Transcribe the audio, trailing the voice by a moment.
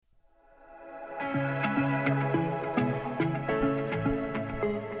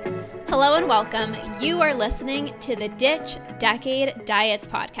Hello and welcome. You are listening to the Ditch Decade Diets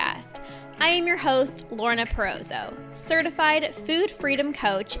podcast. I am your host, Lorna Perozzo, certified food freedom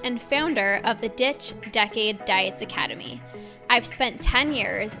coach and founder of the Ditch Decade Diets Academy. I've spent 10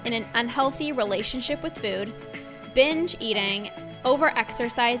 years in an unhealthy relationship with food, binge eating,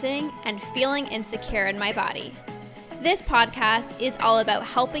 over-exercising, and feeling insecure in my body. This podcast is all about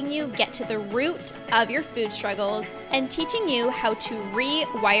helping you get to the root of your food struggles and teaching you how to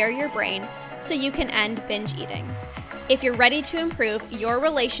rewire your brain so you can end binge eating. If you're ready to improve your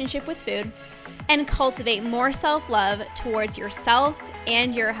relationship with food and cultivate more self-love towards yourself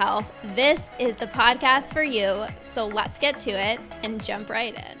and your health, this is the podcast for you. So let's get to it and jump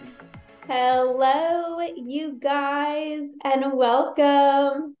right in. Hello, you guys, and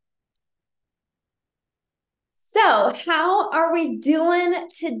welcome. So, how are we doing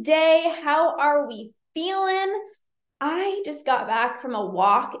today? How are we feeling? I just got back from a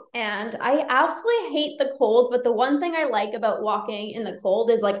walk and I absolutely hate the cold, but the one thing I like about walking in the cold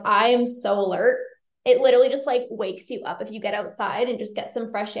is I am so alert. It literally just wakes you up if you get outside and just get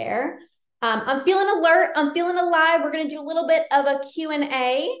some fresh air. I'm feeling alert. I'm feeling alive. We're going to do a little bit of a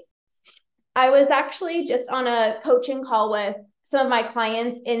Q&A. I was actually just on a coaching call with some of my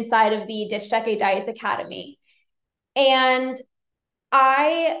clients inside of the Ditch Decade Diets Academy. And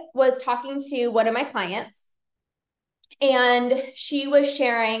I was talking to one of my clients, and she was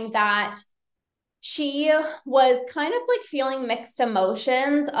sharing that she was kind of feeling mixed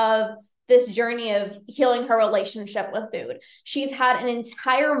emotions of this journey of healing her relationship with food. She's had an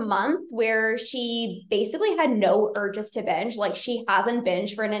entire month where she basically had no urges to binge. She hasn't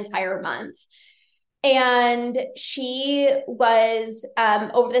binged for an entire month. And she was,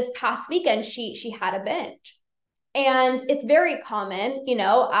 over this past weekend, she had a binge. And it's very common,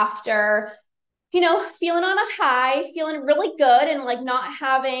 after, feeling on a high, feeling really good and not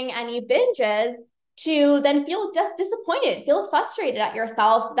having any binges, to then feel just disappointed, feel frustrated at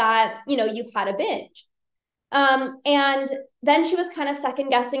yourself that, you've had a binge. And then she was kind of second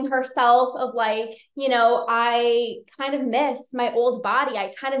guessing herself of I kind of miss my old body.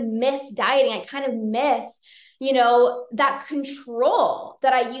 I kind of miss dieting. I kind of miss, that control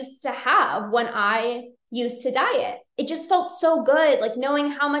that I used to have when I used to diet. It just felt so good,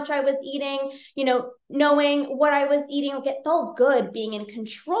 knowing how much I was eating, knowing what I was eating, it felt good being in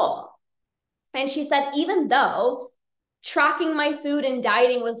control. And she said, even though tracking my food and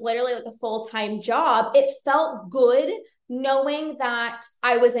dieting was literally a full-time job, it felt good knowing that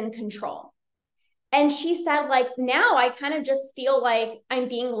I was in control. And she said, now I kind of just feel like I'm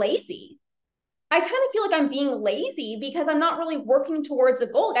being lazy. I kind of feel like I'm being lazy because I'm not really working towards a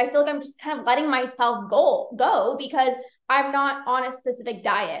goal. I feel like I'm just kind of letting myself go because I'm not on a specific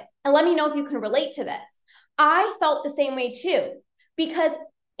diet. And let me know if you can relate to this. I felt the same way too, because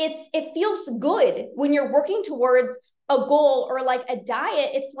it feels good when you're working towards a goal or a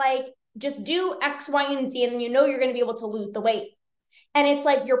diet. It's just do X, Y, and Z, and you're going to be able to lose the weight. And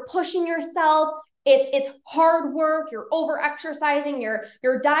it's you're pushing yourself. It's hard work. You're over exercising,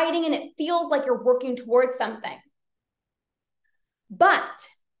 you're dieting, and it feels like you're working towards something. But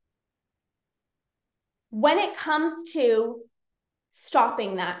when it comes to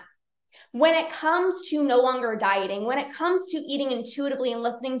stopping that, when it comes to no longer dieting, when it comes to eating intuitively and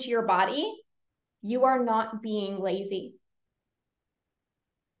listening to your body, you are not being lazy.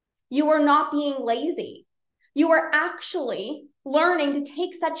 You are not being lazy. You are actually learning to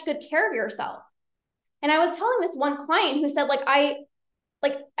take such good care of yourself. And I was telling this one client who said, I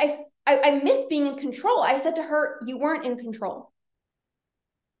miss being in control. I said to her, you weren't in control.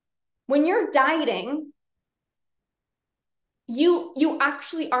 When you're dieting, you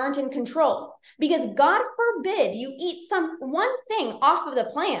actually aren't in control, because God forbid you eat one thing off of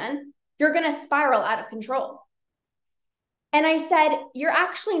the plan, you're going to spiral out of control. And I said, you're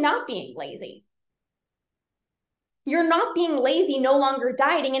actually not being lazy. You're not being lazy, no longer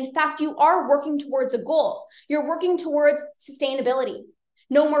dieting. In fact, you are working towards a goal. You're working towards sustainability,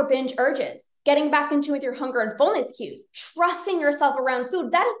 no more binge urges, getting back into with your hunger and fullness cues, trusting yourself around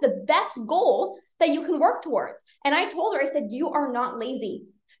food. That is the best goal that you can work towards. And I told her, I said, you are not lazy.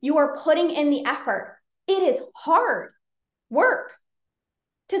 You are putting in the effort. It is hard work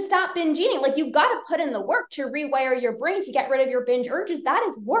to stop binge eating. You've got to put in the work to rewire your brain to get rid of your binge urges. That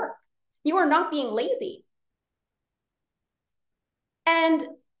is work. You are not being lazy. And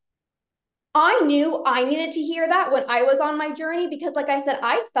I knew I needed to hear that when I was on my journey, because I said,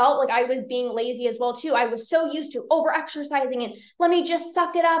 I felt like I was being lazy as well too. I was so used to over exercising and let me just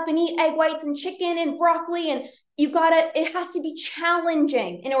suck it up and eat egg whites and chicken and broccoli. And it has to be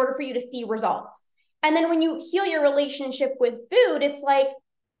challenging in order for you to see results. And then when you heal your relationship with food, it's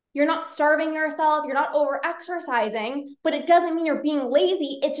You're not starving yourself. You're not over exercising, but it doesn't mean you're being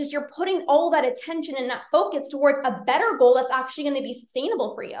lazy. It's just you're putting all that attention and that focus towards a better goal that's actually going to be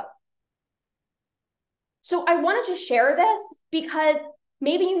sustainable for you. So I wanted to share this because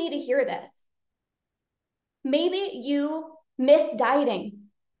maybe you need to hear this. Maybe you miss dieting.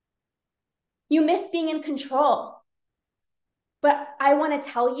 You miss being in control. But I want to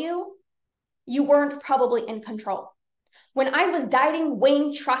tell you, you weren't probably in control. When I was dieting,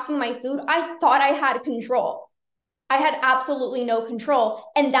 weighing, tracking my food, I thought I had control. I had absolutely no control.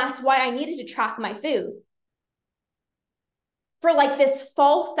 And that's why I needed to track my food. For like this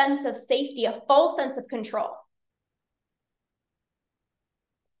false sense of safety, a false sense of control.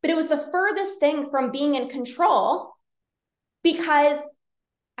 But it was the furthest thing from being in control because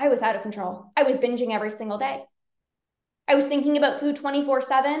I was out of control. I was binging every single day. I was thinking about food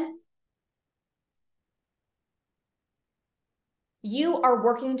 24/7. You are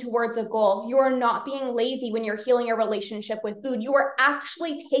working towards a goal. You are not being lazy when you're healing your relationship with food. You are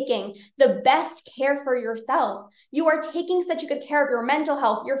actually taking the best care for yourself. You are taking such a good care of your mental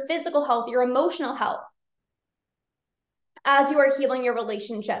health, your physical health, your emotional health as you are healing your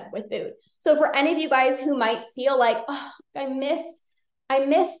relationship with food. So for any of you guys who might feel like, oh, I miss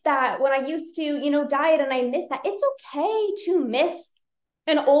that when I used to, diet and I miss that. It's okay to miss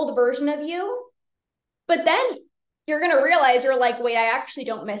an old version of you. But then you're going to realize you're like, wait, I actually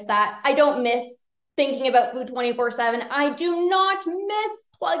don't miss that. I don't miss thinking about food 24/7. I do not miss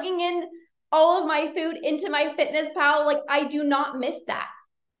plugging in all of my food into my MyFitnessPal. Like, I do not miss that.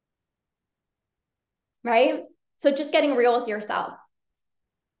 Right? So just getting real with yourself.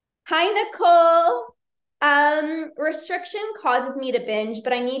 Hi, Nicole. Restriction causes me to binge,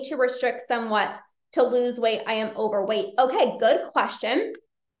 but I need to restrict somewhat to lose weight. I am overweight. Okay, good question.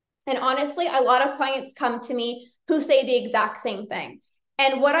 And honestly, a lot of clients come to me who say the exact same thing.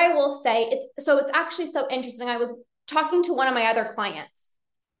 And what I will say, it's actually so interesting. I was talking to one of my other clients,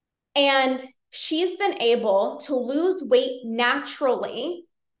 and she's been able to lose weight naturally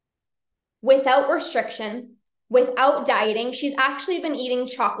without restriction, without dieting. She's actually been eating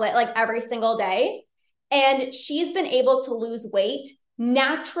chocolate like every single day. And she's been able to lose weight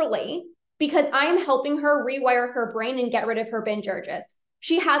naturally because I'm helping her rewire her brain and get rid of her binge urges.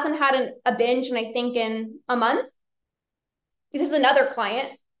 She hasn't had a binge, and I think in a month. This is another client.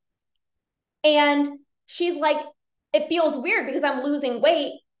 And she's like, it feels weird because I'm losing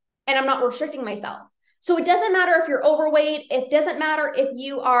weight and I'm not restricting myself. So it doesn't matter if you're overweight. It doesn't matter if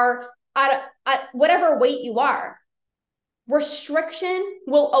you are at whatever weight you are. Restriction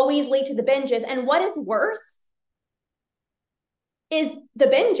will always lead to the binges. And what is worse is the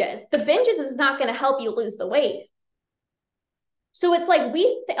binges. The binges is not going to help you lose the weight. So it's like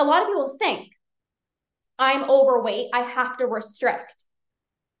a lot of people think, I'm overweight, I have to restrict.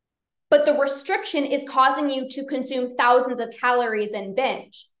 But the restriction is causing you to consume thousands of calories and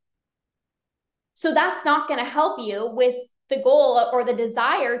binge. So that's not going to help you with the goal or the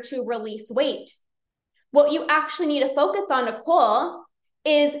desire to release weight. What you actually need to focus on, Nicole,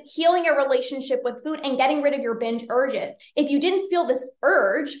 is healing your relationship with food and getting rid of your binge urges. If you didn't feel this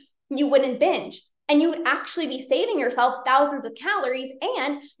urge, you wouldn't binge. And you would actually be saving yourself thousands of calories,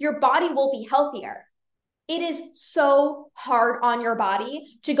 and your body will be healthier. It is so hard on your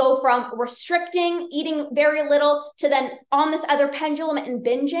body to go from restricting, eating very little, to then on this other pendulum and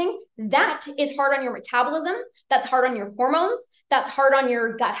binging. That is hard on your metabolism. That's hard on your hormones. That's hard on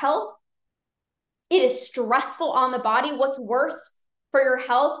your gut health. It is stressful on the body. What's worse for your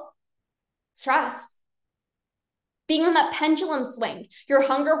health? Stress. Being on that pendulum swing. Your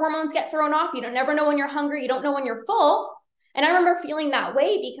hunger hormones get thrown off. You don't never know when you're hungry. You don't know when you're full. And I remember feeling that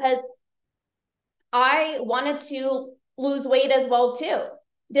way because I wanted to lose weight as well too.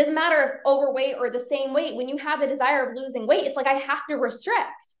 It doesn't matter if overweight or the same weight. When you have the desire of losing weight, it's like I have to restrict.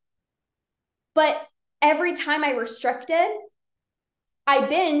 But every time I restricted, I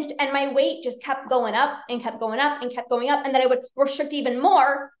binged and my weight just kept going up and kept going up and kept going up. And then I would restrict even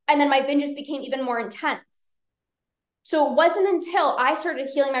more. And then my binges became even more intense. So it wasn't until I started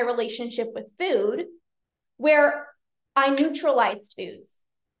healing my relationship with food where I neutralized foods.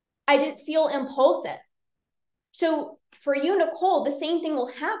 I didn't feel impulsive. So for you, Nicole, the same thing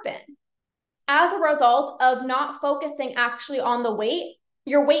will happen. As a result of not focusing actually on the weight,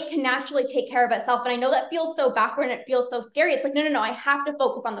 your weight can naturally take care of itself. And I know that feels so backward and it feels so scary. It's like, no, I have to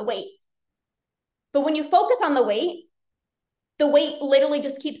focus on the weight. But when you focus on the weight literally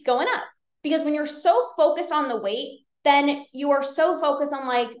just keeps going up. Because when you're so focused on the weight, then you are so focused on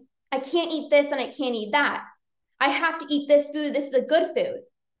like, I can't eat this and I can't eat that. I have to eat this food. This is a good food.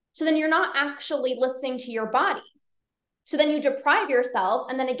 So then you're not actually listening to your body. So then you deprive yourself,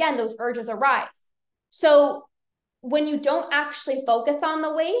 and then again, those urges arise. So when you don't actually focus on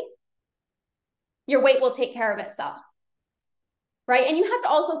the weight, your weight will take care of itself, right? And you have to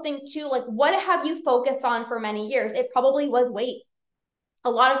also think too, like, what have you focused on for many years? It probably was weight.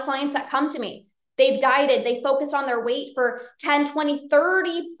 A lot of clients that come to me, they've dieted, they focused on their weight for 10, 20,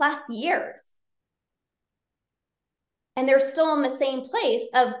 30 plus years. And they're still in the same place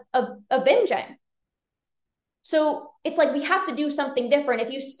of binging. So it's like, we have to do something different.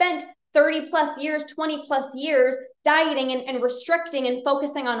 If you spent 30 plus years, 20 plus years dieting and restricting and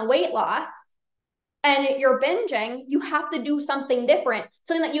focusing on weight loss, and you're binging, you have to do something different,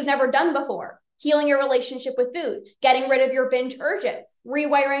 something that you've never done before. Healing your relationship with food, getting rid of your binge urges,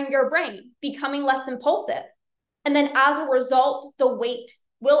 rewiring your brain, becoming less impulsive. And then as a result, the weight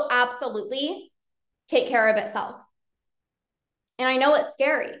will absolutely take care of itself. And I know it's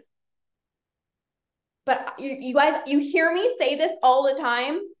scary, but you guys, you hear me say this all the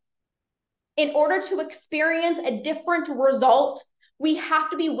time. In order to experience a different result, we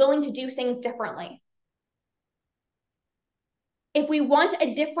have to be willing to do things differently. If we want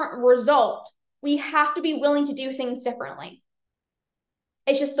a different result, we have to be willing to do things differently.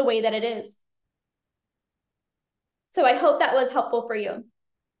 It's just the way that it is. So I hope that was helpful for you.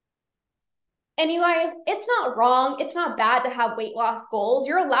 And you guys, it's not wrong. It's not bad to have weight loss goals.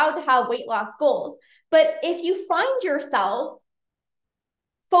 You're allowed to have weight loss goals. But if you find yourself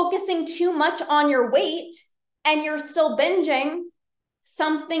focusing too much on your weight and you're still binging,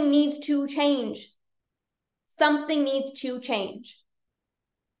 something needs to change. Something needs to change.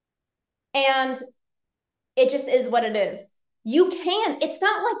 And it just is what it is. You can. It's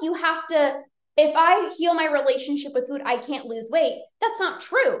not like you have to, if I heal my relationship with food, I can't lose weight. That's not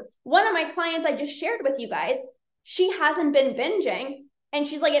true. One of my clients I just shared with you guys, she hasn't been binging. And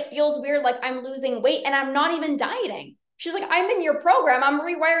she's like, it feels weird, like I'm losing weight and I'm not even dieting. She's like, I'm in your program. I'm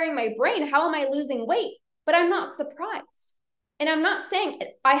rewiring my brain. How am I losing weight? But I'm not surprised. And I'm not saying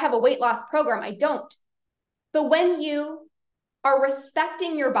I have a weight loss program. I don't. But when you are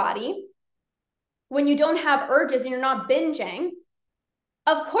respecting your body, when you don't have urges and you're not binging,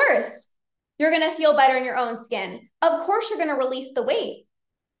 of course, you're going to feel better in your own skin. Of course, you're going to release the weight.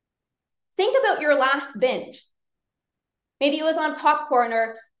 Think about your last binge. Maybe it was on popcorn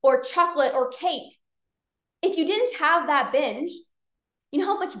or chocolate or cake. If you didn't have that binge, you know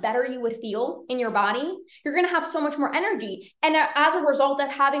how much better you would feel in your body? You're going to have so much more energy. And as a result of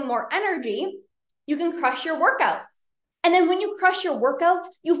having more energy, you can crush your workouts. And then when you crush your workouts,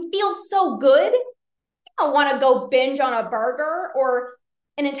 you feel so good. You don't want to go binge on a burger or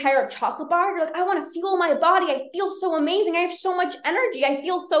an entire chocolate bar. You're like, I want to fuel my body. I feel so amazing. I have so much energy. I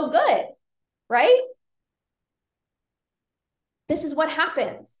feel so good, right? This is what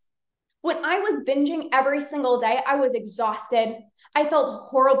happens. When I was binging every single day, I was exhausted. I felt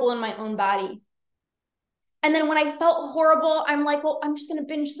horrible in my own body. And then when I felt horrible, I'm like, well, I'm just going to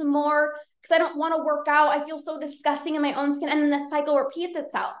binge some more because I don't want to work out. I feel so disgusting in my own skin. And then the cycle repeats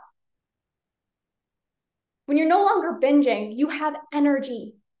itself. When you're no longer binging, you have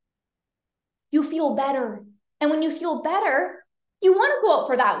energy. You feel better. And when you feel better, you want to go out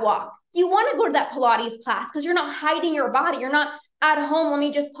for that walk. You want to go to that Pilates class because you're not hiding your body. You're not at home. Let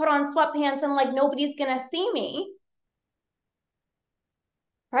me just put on sweatpants and like nobody's going to see me.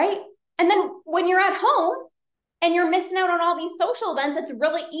 Right? And then when you're at home and you're missing out on all these social events, it's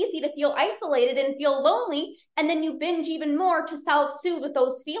really easy to feel isolated and feel lonely. And then you binge even more to self-soothe with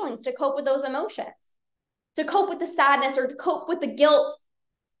those feelings, to cope with those emotions, to cope with the sadness or to cope with the guilt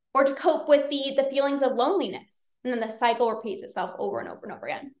or to cope with the feelings of loneliness. And then the cycle repeats itself over and over and over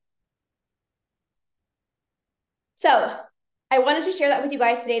again. So I wanted to share that with you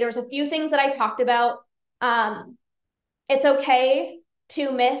guys today. There was a few things that I talked about. It's okay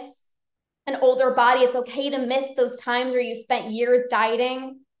to miss an older body. It's okay to miss those times where you spent years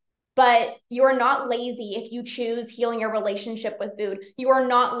dieting, but you're not lazy if you choose healing your relationship with food. You are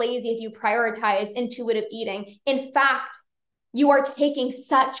not lazy if you prioritize intuitive eating. In fact, you are taking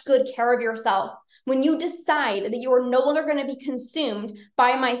such good care of yourself. When you decide that you are no longer going to be consumed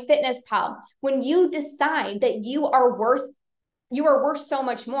by MyFitnessPal, when you decide that you are worth so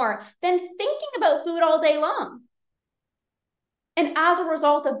much more than thinking about food all day long. And as a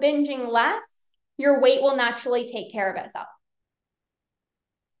result of binging less, your weight will naturally take care of itself.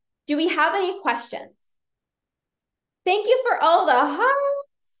 Do we have any questions? Thank you for all the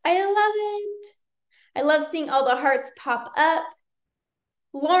hearts. I love it. I love seeing all the hearts pop up.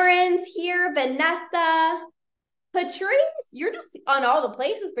 Lauren's here, Vanessa, Patrice, you're just on all the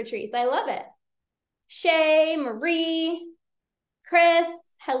places, Patrice. I love it. Shay, Marie, Chris,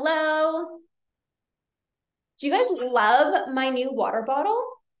 hello. Do you guys love my new water bottle?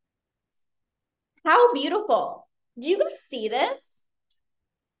 How beautiful. Do you guys see this?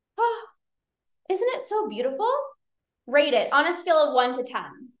 Oh, isn't it so beautiful? Rate it on a scale of 1 to 10.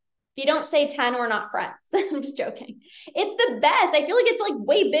 If you don't say 10, we're not friends. I'm just joking. It's the best. I feel like it's like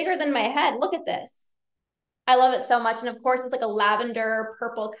way bigger than my head. Look at this. I love it so much. And of course, it's like a lavender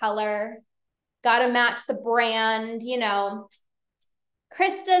purple color. Got to match the brand, you know.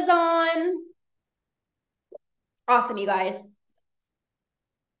 Krista's on. Awesome, you guys.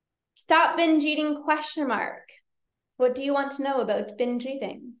 Stop binge eating, question mark. What do you want to know about binge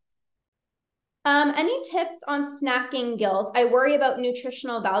eating? Any tips on snacking guilt? I worry about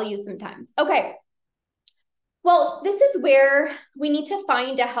nutritional value sometimes. Okay. Well, this is where we need to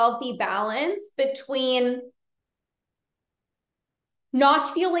find a healthy balance between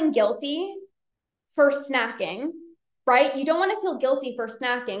not feeling guilty for snacking, right? You don't want to feel guilty for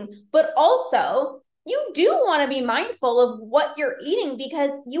snacking, but also you do want to be mindful of what you're eating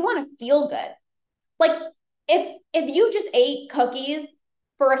because you want to feel good. Like if you just ate cookies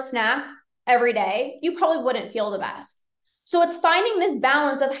for a snack every day, you probably wouldn't feel the best. So it's finding this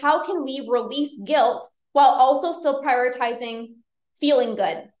balance of how can we release guilt while also still prioritizing feeling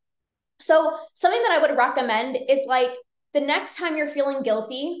good. So something that I would recommend is like the next time you're feeling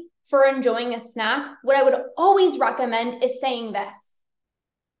guilty for enjoying a snack, what I would always recommend is saying this.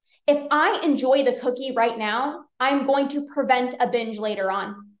 If I enjoy the cookie right now, I'm going to prevent a binge later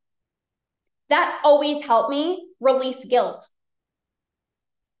on. That always helped me release guilt.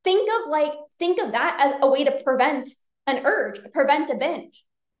 Think of that as a way to prevent an urge, prevent a binge.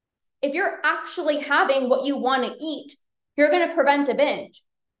 If you're actually having what you want to eat, you're going to prevent a binge.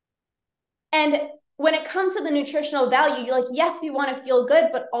 And when it comes to the nutritional value, you're like, yes, we want to feel good,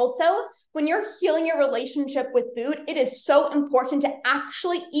 but also when you're healing your relationship with food, it is so important to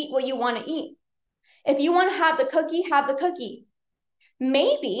actually eat what you want to eat. If you want to have the cookie, have the cookie.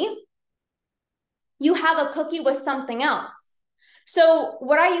 Maybe you have a cookie with something else. So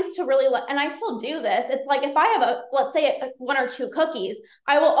what I used to really like, and I still do this, it's like if I have let's say 1 or 2 cookies,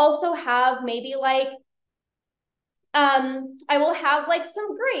 I will also have maybe like, I will have like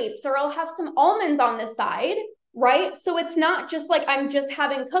some grapes or I'll have some almonds on the side, right? So it's not just like I'm just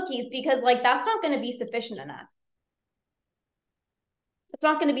having cookies because like that's not going to be sufficient enough. It's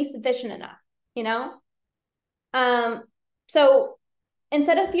not going to be sufficient enough, you know? So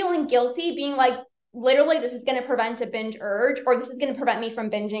instead of feeling guilty, being like, literally, this is going to prevent a binge urge, or this is going to prevent me from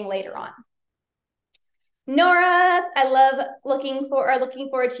binging later on. Nora's, I love looking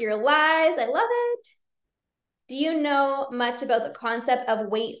forward to your lives. I love it. Do you know much about the concept of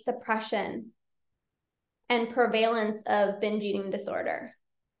weight suppression and prevalence of binge eating disorder?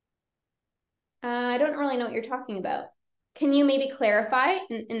 I don't really know what you're talking about. Can you maybe clarify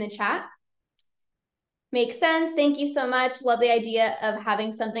in the chat? Makes sense. Thank you so much. Love the idea of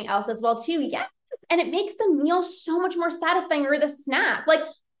having something else as well too. Yes. And it makes the meal so much more satisfying, or the snack. Like,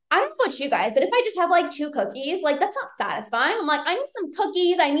 I don't know about you guys, but if I just have like 2 cookies, like that's not satisfying. I'm like, I need some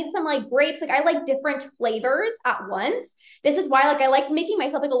cookies. I need some like grapes. Like I like different flavors at once. This is why like I like making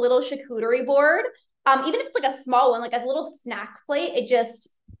myself like a little charcuterie board. Even if it's like a small one, like a little snack plate, it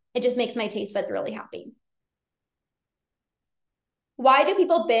just makes my taste buds really happy. Why do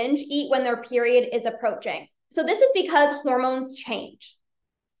people binge eat when their period is approaching? So this is because hormones change.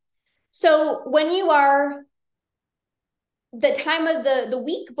 So when you are the time of the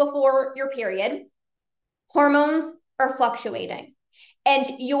week before your period, hormones are fluctuating and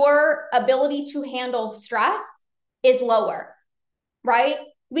your ability to handle stress is lower, right?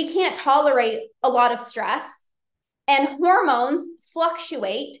 We can't tolerate a lot of stress and hormones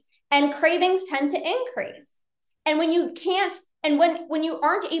fluctuate and cravings tend to increase. And when you can't, and when you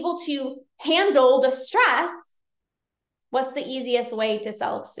aren't able to handle the stress, what's the easiest way to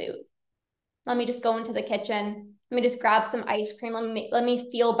self-soothe? Let me just go into the kitchen. Let me just grab some ice cream. Let me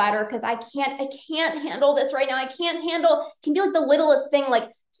feel better because I can't handle this right now. I can't handle, it can be like the littlest thing,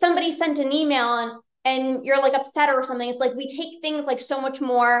 like somebody sent an email and you're like upset or something. It's like we take things like so much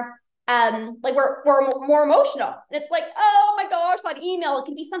more, like we're more emotional. And it's like, oh my gosh, that email. It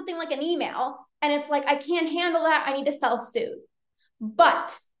can be something like an email. And it's like, I can't handle that. I need to self-soothe.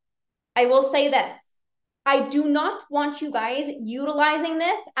 But I will say this. I do not want you guys utilizing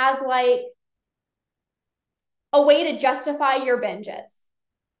this as like a way to justify your binges.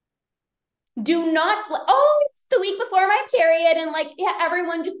 Do not, oh, it's the week before my period and like, yeah,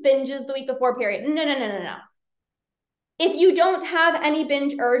 everyone just binges the week before period. No. If you don't have any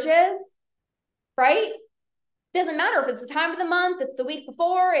binge urges, right? Doesn't matter if it's the time of the month, it's the week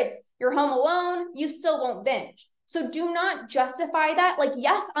before, it's you're home alone, you still won't binge. So do not justify that. Like,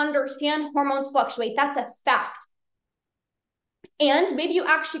 yes, understand hormones fluctuate. That's a fact. And maybe you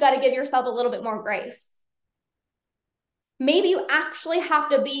actually got to give yourself a little bit more grace. Maybe you actually have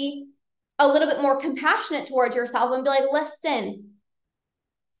to be a little bit more compassionate towards yourself and be like, listen,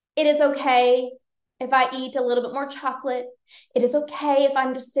 it is okay if I eat a little bit more chocolate. It is okay if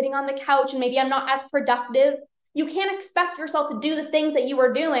I'm just sitting on the couch and maybe I'm not as productive. You can't expect yourself to do the things that you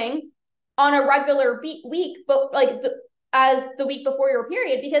were doing on a regular week, but like as the week before your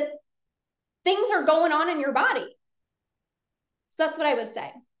period, because things are going on in your body. So that's what I would say.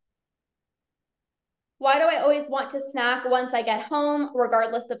 Why do I always want to snack once I get home,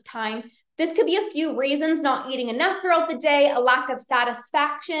 regardless of time? This could be a few reasons: not eating enough throughout the day, a lack of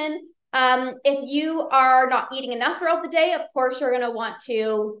satisfaction. If you are not eating enough throughout the day, of course, you're going to want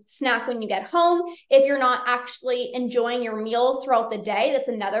to snack when you get home. If you're not actually enjoying your meals throughout the day, that's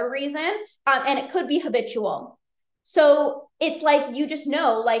another reason. And it could be habitual. So it's like, you just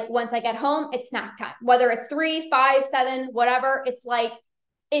know, like, once I get home, it's snack time, whether it's 3, 5, 7, whatever. It's like,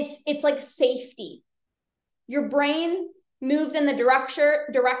 it's like safety. Your brain moves in the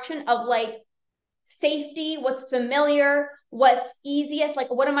direction of like safety, what's familiar, what's easiest,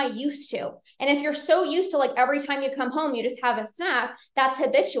 like what am I used to? And if you're so used to like every time you come home, you just have a snack, that's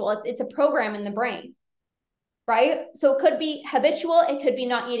habitual. It's a program in the brain, right? So it could be habitual, it could be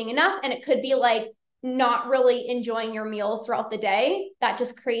not eating enough, and it could be like not really enjoying your meals throughout the day. That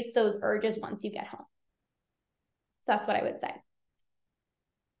just creates those urges once you get home. So that's what I would say.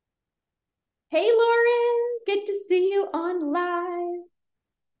 Hey, Lauren, good to see you on live.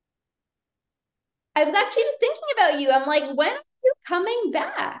 I was actually just thinking about you. I'm like, when are you coming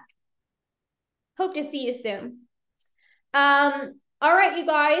back? Hope to see you soon. All right, you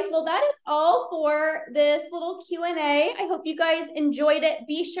guys. Well, that is all for this little Q&A. I hope you guys enjoyed it.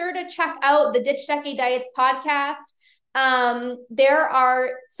 Be sure to check out the Ditch Decade Diets podcast. There are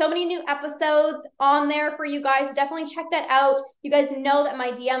so many new episodes on there for you guys. Definitely check that out. You guys know that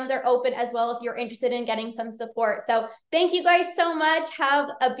my DMs are open as well if you're interested in getting some support. So thank you guys so much. Have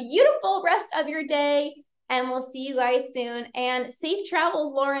a beautiful rest of your day, and we'll see you guys soon. And safe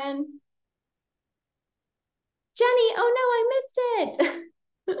travels, Lauren. Jenny, oh no, I missed it.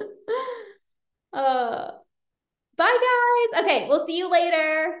 Bye guys. Okay, we'll see you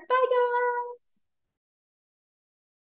later. Bye guys.